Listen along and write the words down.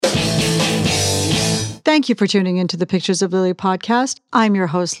Thank you for tuning into the Pictures of Lily podcast. I'm your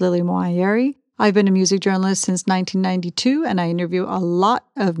host, Lily Moayeri. I've been a music journalist since 1992, and I interview a lot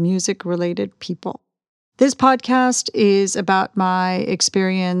of music-related people. This podcast is about my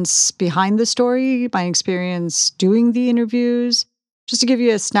experience behind the story, my experience doing the interviews, just to give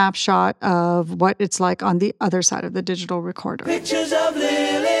you a snapshot of what it's like on the other side of the digital recorder. Pictures of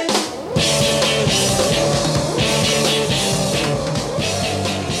Lily.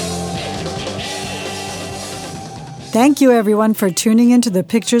 Thank you, everyone, for tuning into the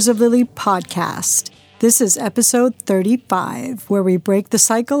Pictures of Lily podcast. This is episode 35, where we break the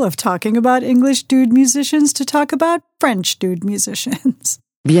cycle of talking about English dude musicians to talk about French dude musicians.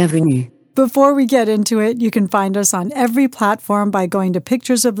 Bienvenue. Before we get into it, you can find us on every platform by going to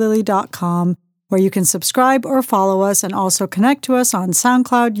picturesoflily.com, where you can subscribe or follow us and also connect to us on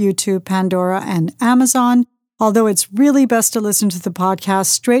SoundCloud, YouTube, Pandora, and Amazon. Although it's really best to listen to the podcast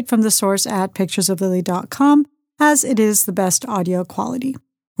straight from the source at picturesoflily.com, as it is the best audio quality.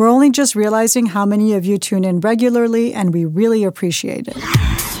 We're only just realizing how many of you tune in regularly, and we really appreciate it.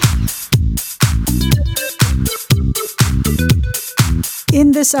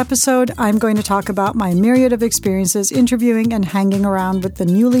 In this episode, I'm going to talk about my myriad of experiences interviewing and hanging around with the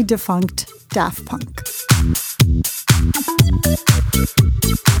newly defunct Daft Punk.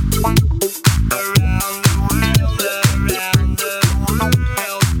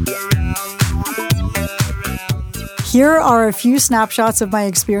 Here are a few snapshots of my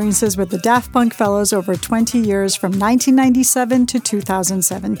experiences with the Daft Punk fellows over 20 years from 1997 to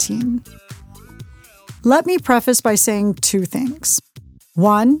 2017. Let me preface by saying two things.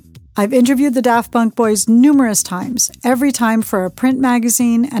 One, I've interviewed the Daft Punk boys numerous times, every time for a print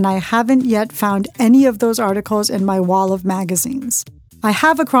magazine, and I haven't yet found any of those articles in my wall of magazines. I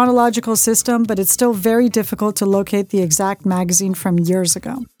have a chronological system, but it's still very difficult to locate the exact magazine from years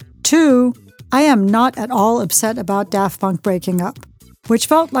ago. Two, I am not at all upset about Daft Punk breaking up, which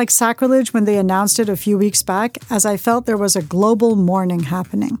felt like sacrilege when they announced it a few weeks back, as I felt there was a global mourning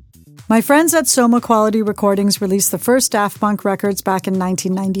happening. My friends at Soma Quality Recordings released the first Daft Punk records back in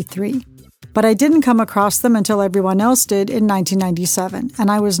 1993, but I didn't come across them until everyone else did in 1997, and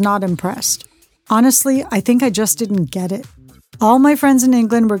I was not impressed. Honestly, I think I just didn't get it. All my friends in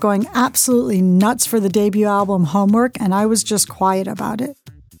England were going absolutely nuts for the debut album Homework, and I was just quiet about it.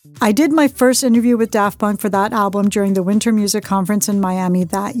 I did my first interview with Daft Punk for that album during the Winter Music Conference in Miami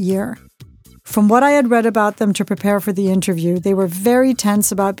that year. From what I had read about them to prepare for the interview, they were very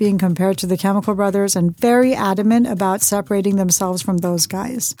tense about being compared to the Chemical Brothers and very adamant about separating themselves from those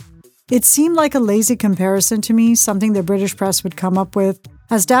guys. It seemed like a lazy comparison to me, something the British press would come up with,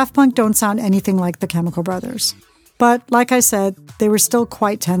 as Daft Punk don't sound anything like the Chemical Brothers. But, like I said, they were still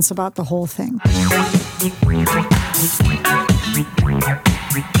quite tense about the whole thing.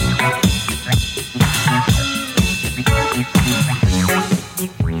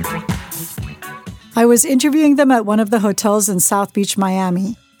 I was interviewing them at one of the hotels in South Beach,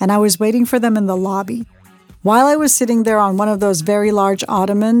 Miami, and I was waiting for them in the lobby. While I was sitting there on one of those very large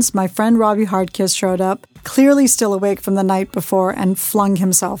ottomans, my friend Robbie Hardkiss showed up, clearly still awake from the night before, and flung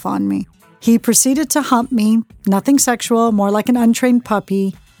himself on me. He proceeded to hump me, nothing sexual, more like an untrained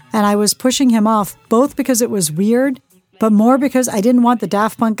puppy, and I was pushing him off, both because it was weird, but more because I didn't want the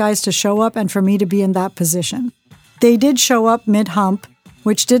Daft Punk guys to show up and for me to be in that position. They did show up mid-hump,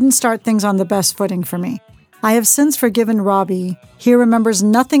 which didn't start things on the best footing for me. I have since forgiven Robbie. He remembers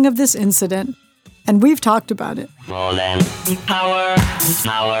nothing of this incident, and we've talked about it. More than hour,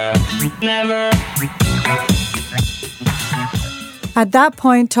 never. At that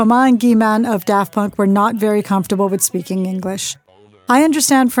point, Thomas and Guy-Man of Daft Punk were not very comfortable with speaking English. I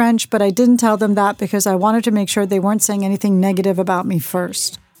understand French, but I didn't tell them that because I wanted to make sure they weren't saying anything negative about me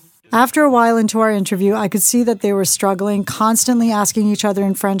first. After a while into our interview, I could see that they were struggling, constantly asking each other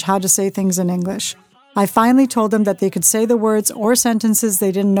in French how to say things in English. I finally told them that they could say the words or sentences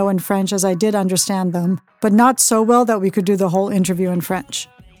they didn't know in French as I did understand them, but not so well that we could do the whole interview in French.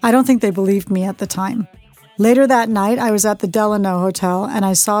 I don't think they believed me at the time. Later that night, I was at the Delano Hotel, and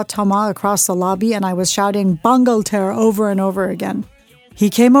I saw Thomas across the lobby, and I was shouting Bangleterre over and over again. He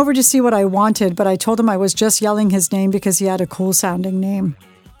came over to see what I wanted, but I told him I was just yelling his name because he had a cool-sounding name.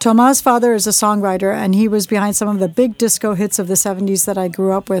 Thomas' father is a songwriter, and he was behind some of the big disco hits of the 70s that I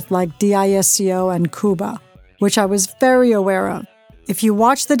grew up with, like Disco and Cuba, which I was very aware of. If you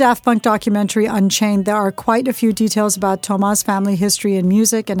watch the Daft Punk documentary Unchained, there are quite a few details about Thomas' family history in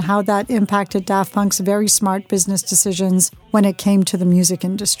music and how that impacted Daft Punk's very smart business decisions when it came to the music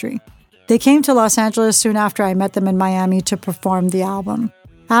industry. They came to Los Angeles soon after I met them in Miami to perform the album.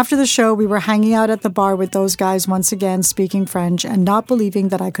 After the show, we were hanging out at the bar with those guys once again, speaking French and not believing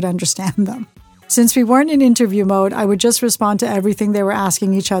that I could understand them. Since we weren't in interview mode, I would just respond to everything they were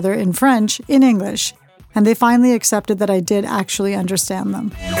asking each other in French, in English, and they finally accepted that I did actually understand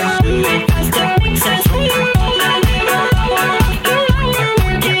them.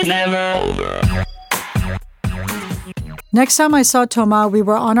 Next time I saw Thomas, we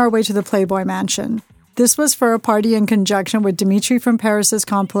were on our way to the Playboy Mansion. This was for a party in conjunction with Dimitri from Paris's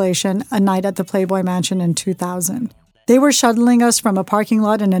compilation, A Night at the Playboy Mansion in 2000. They were shuttling us from a parking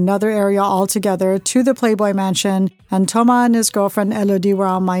lot in another area altogether to the Playboy Mansion, and Thomas and his girlfriend Elodie were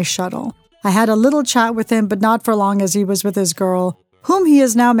on my shuttle. I had a little chat with him, but not for long, as he was with his girl, whom he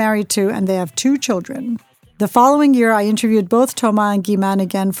is now married to, and they have 2 children. The following year, I interviewed both Thomas and Guy-Man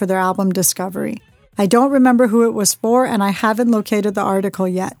again for their album Discovery. I don't remember who it was for, and I haven't located the article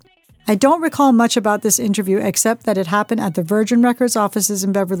yet. I don't recall much about this interview except that it happened at the Virgin Records offices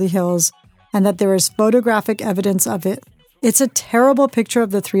in Beverly Hills, and that there is photographic evidence of it. It's a terrible picture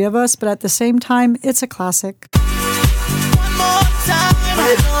of the 3 of us, but at the same time, it's a classic. One more time,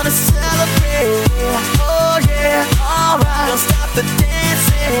 we're gonna celebrate. Oh yeah, alright, don't stop the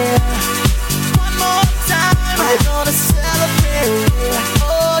dancing. One more time, we're gonna celebrate.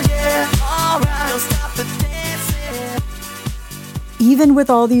 Oh yeah, alright, don't stop the dancing. Even with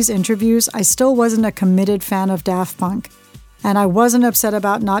all these interviews, I still wasn't a committed fan of Daft Punk, and I wasn't upset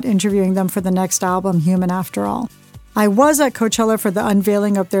about not interviewing them for the next album, Human After All. I was at Coachella for the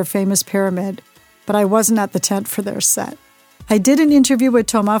unveiling of their famous pyramid, but I wasn't at the tent for their set. I did an interview with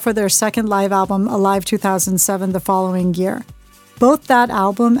Thomas for their second live album, Alive 2007, the following year. Both that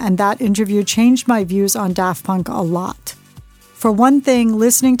album and that interview changed my views on Daft Punk a lot. For one thing,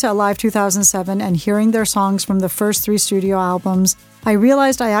 listening to Alive 2007 and hearing their songs from the first 3 studio albums, I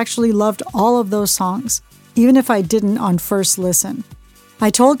realized I actually loved all of those songs, even if I didn't on first listen. I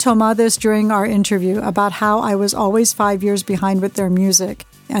told Thomas this during our interview about how I was always 5 years behind with their music,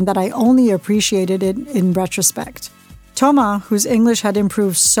 and that I only appreciated it in retrospect. Thomas, whose English had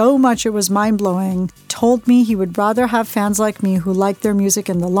improved so much it was mind-blowing, told me he would rather have fans like me who liked their music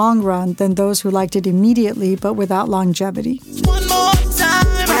in the long run than those who liked it immediately but without longevity. One more time,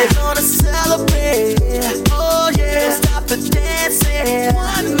 we're gonna celebrate. Oh yeah, stop the dancing.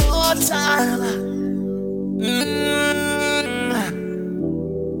 One more time.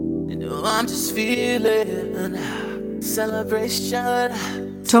 You know I'm just feeling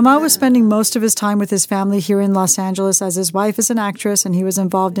celebration. Thomas was spending most of his time with his family here in Los Angeles as his wife is an actress and he was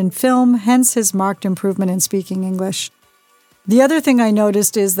involved in film, hence his marked improvement in speaking English. The other thing I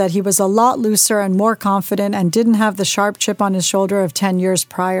noticed is that he was a lot looser and more confident and didn't have the sharp chip on his shoulder of 10 years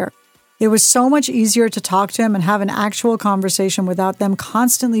prior. It was so much easier to talk to him and have an actual conversation without them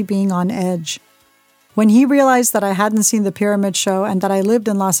constantly being on edge. When he realized that I hadn't seen the Pyramid Show and that I lived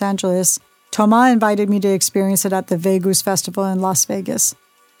in Los Angeles, Thomas invited me to experience it at the Vegas Festival in Las Vegas.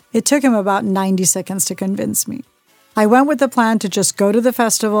 It took him about 90 seconds to convince me. I went with the plan to just go to the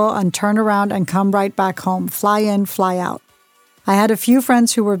festival and turn around and come right back home, fly in, fly out. I had a few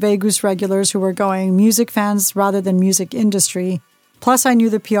friends who were Vegas regulars who were going, music fans rather than music industry, plus I knew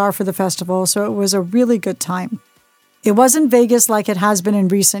the PR for the festival, so it was a really good time. It wasn't Vegas like it has been in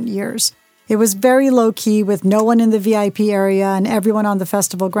recent years. It was very low-key with no one in the VIP area and everyone on the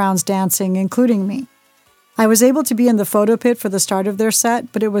festival grounds dancing, including me. I was able to be in the photo pit for the start of their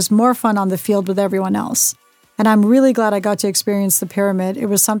set, but it was more fun on the field with everyone else. And I'm really glad I got to experience the pyramid. It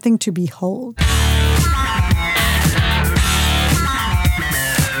was something to behold.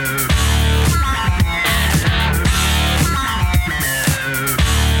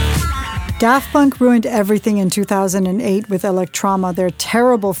 Daft Punk ruined everything in 2008 with Electrama, their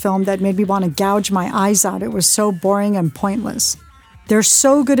terrible film that made me want to gouge my eyes out. It was so boring and pointless. They're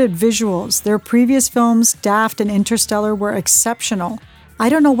so good at visuals. Their previous films, Daft and Interstellar, were exceptional. I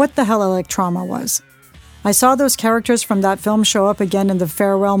don't know what the hell Electrama was. I saw those characters from that film show up again in the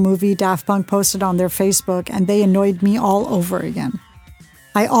farewell movie Daft Punk posted on their Facebook, and they annoyed me all over again.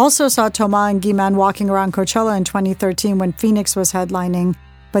 I also saw Thomas and Guy-Man walking around Coachella in 2013 when Phoenix was headlining,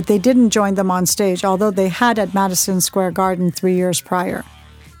 but they didn't join them on stage, although they had at Madison Square Garden 3 years prior.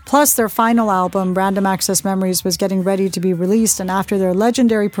 Plus, their final album, Random Access Memories, was getting ready to be released, and after their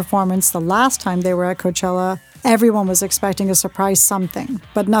legendary performance the last time they were at Coachella, everyone was expecting a surprise something,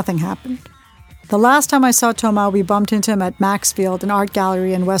 but nothing happened. The last time I saw Thomas, we bumped into him at Maxfield, an art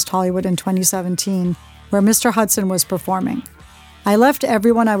gallery in West Hollywood in 2017, where Mr. Hudson was performing. I left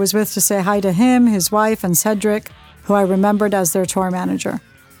everyone I was with to say hi to him, his wife, and Cedric, who I remembered as their tour manager.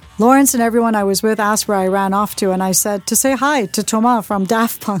 Lawrence and everyone I was with asked where I ran off to, and I said to say hi to Thomas from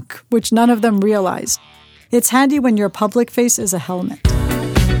Daft Punk, which none of them realized. It's handy when your public face is a helmet.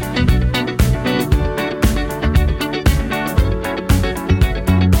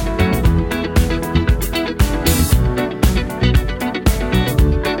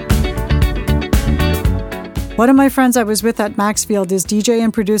 my friends I was with at Maxfield is DJ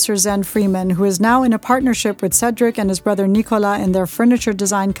and producer Zen Freeman, who is now in a partnership with Cedric and his brother Nicolas in their furniture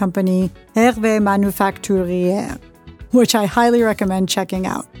design company, Hervé Manufacturière, which I highly recommend checking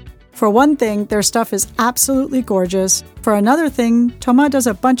out. For one thing, their stuff is absolutely gorgeous. For another thing, Thomas does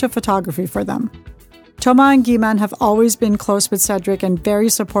a bunch of photography for them. Thomas and Guy-Man have always been close with Cedric and very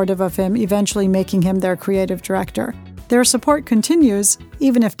supportive of him, eventually making him their creative director. Their support continues,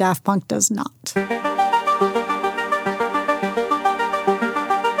 even if Daft Punk does not.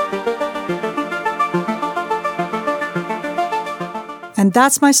 And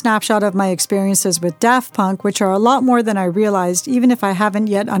that's my snapshot of my experiences with Daft Punk, which are a lot more than I realized, even if I haven't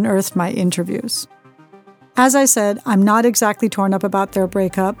yet unearthed my interviews. As I said, I'm not exactly torn up about their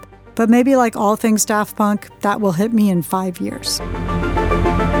breakup, but maybe like all things Daft Punk, that will hit me in 5 years.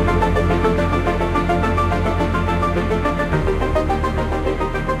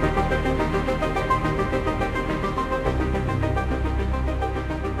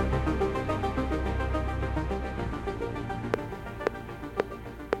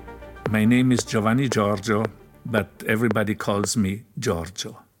 My name is Giovanni Giorgio, but everybody calls me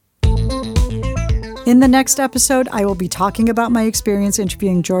Giorgio. In the next episode, I will be talking about my experience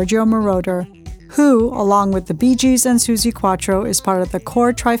interviewing Giorgio Moroder, who, along with the Bee Gees and Suzi Quatro, is part of the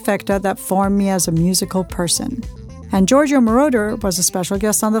core trifecta that formed me as a musical person. And Giorgio Moroder was a special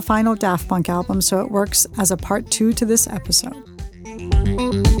guest on the final Daft Punk album, so it works as a part 2 to this episode.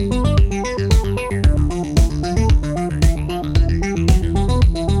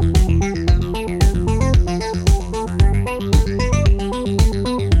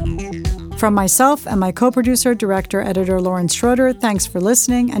 From myself and my co-producer, director, editor Lawrence Schroeder, thanks for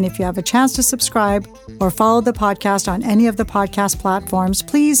listening. And if you have a chance to subscribe or follow the podcast on any of the podcast platforms,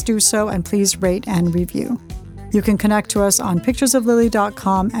 please do so and please rate and review. You can connect to us on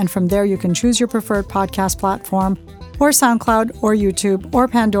picturesoflily.com, and from there you can choose your preferred podcast platform, or SoundCloud, or YouTube, or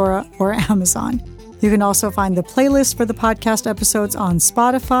Pandora, or Amazon. You can also find the playlist for the podcast episodes on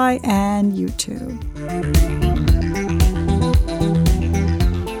Spotify and YouTube.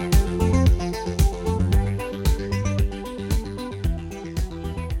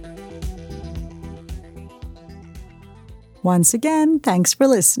 Once again, thanks for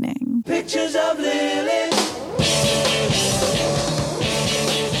listening. Pictures of Lily.